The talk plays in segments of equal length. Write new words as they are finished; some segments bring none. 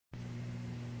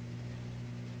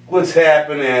What's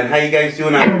happening? How you guys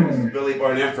doing? I'm Billy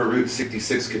Barnett for Route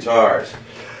 66 Guitars.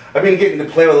 I've been getting to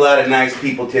play with a lot of nice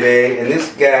people today, and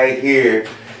this guy here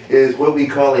is what we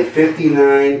call a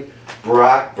 59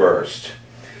 Brockburst.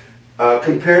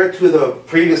 Compared to the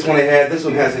previous one I had, this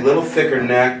one has a little thicker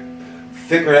neck,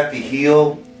 thicker at the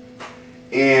heel,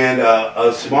 and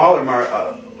a smaller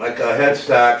like a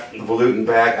headstock, volute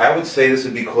back. I would say this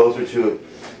would be closer to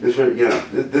this one. You know,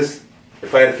 this.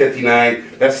 If I had a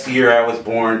 59, that's the year I was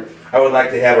born. I would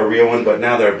like to have a real one, but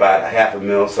now they're about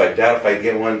 $500,000, so I doubt if I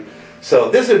get one.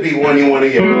 So this would be one you want to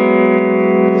get.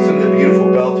 Listen to the beautiful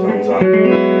bell tones on it.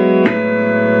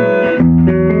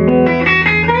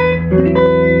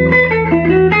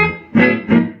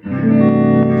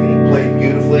 You can play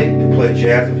beautifully. You can play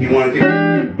jazz if you want to do.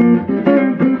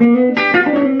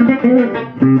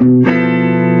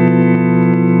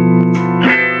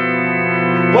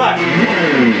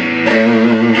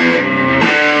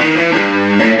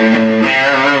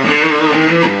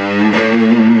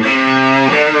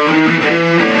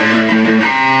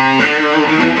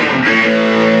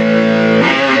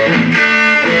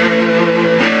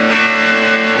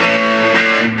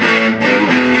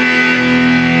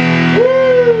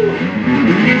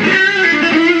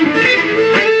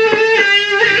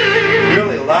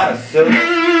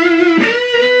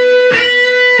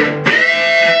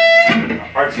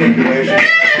 Articulation.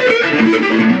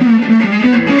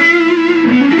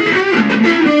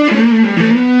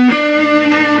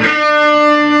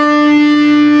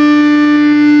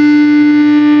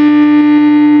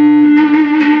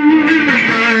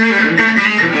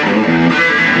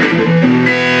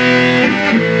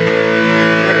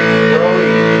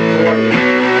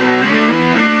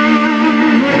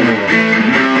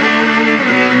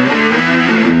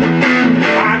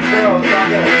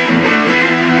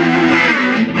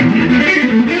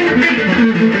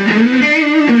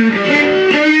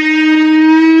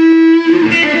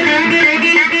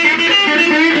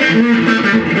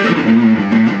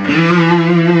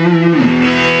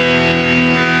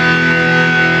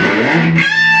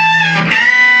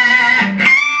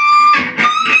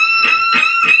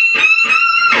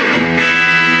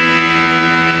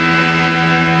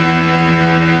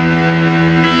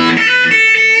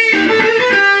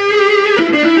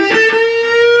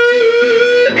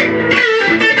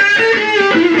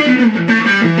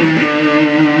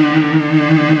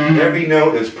 Every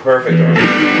note is perfect.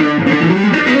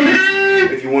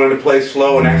 If you wanted to play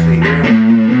slow and actually hear it.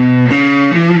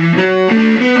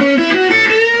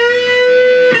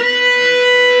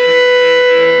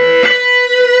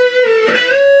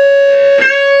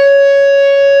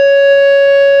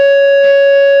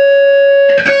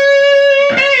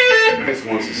 This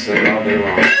wants to sing all day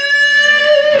long.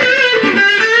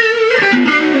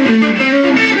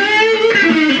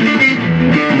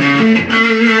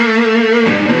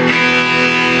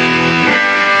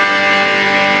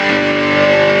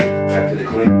 Back to the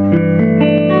clean.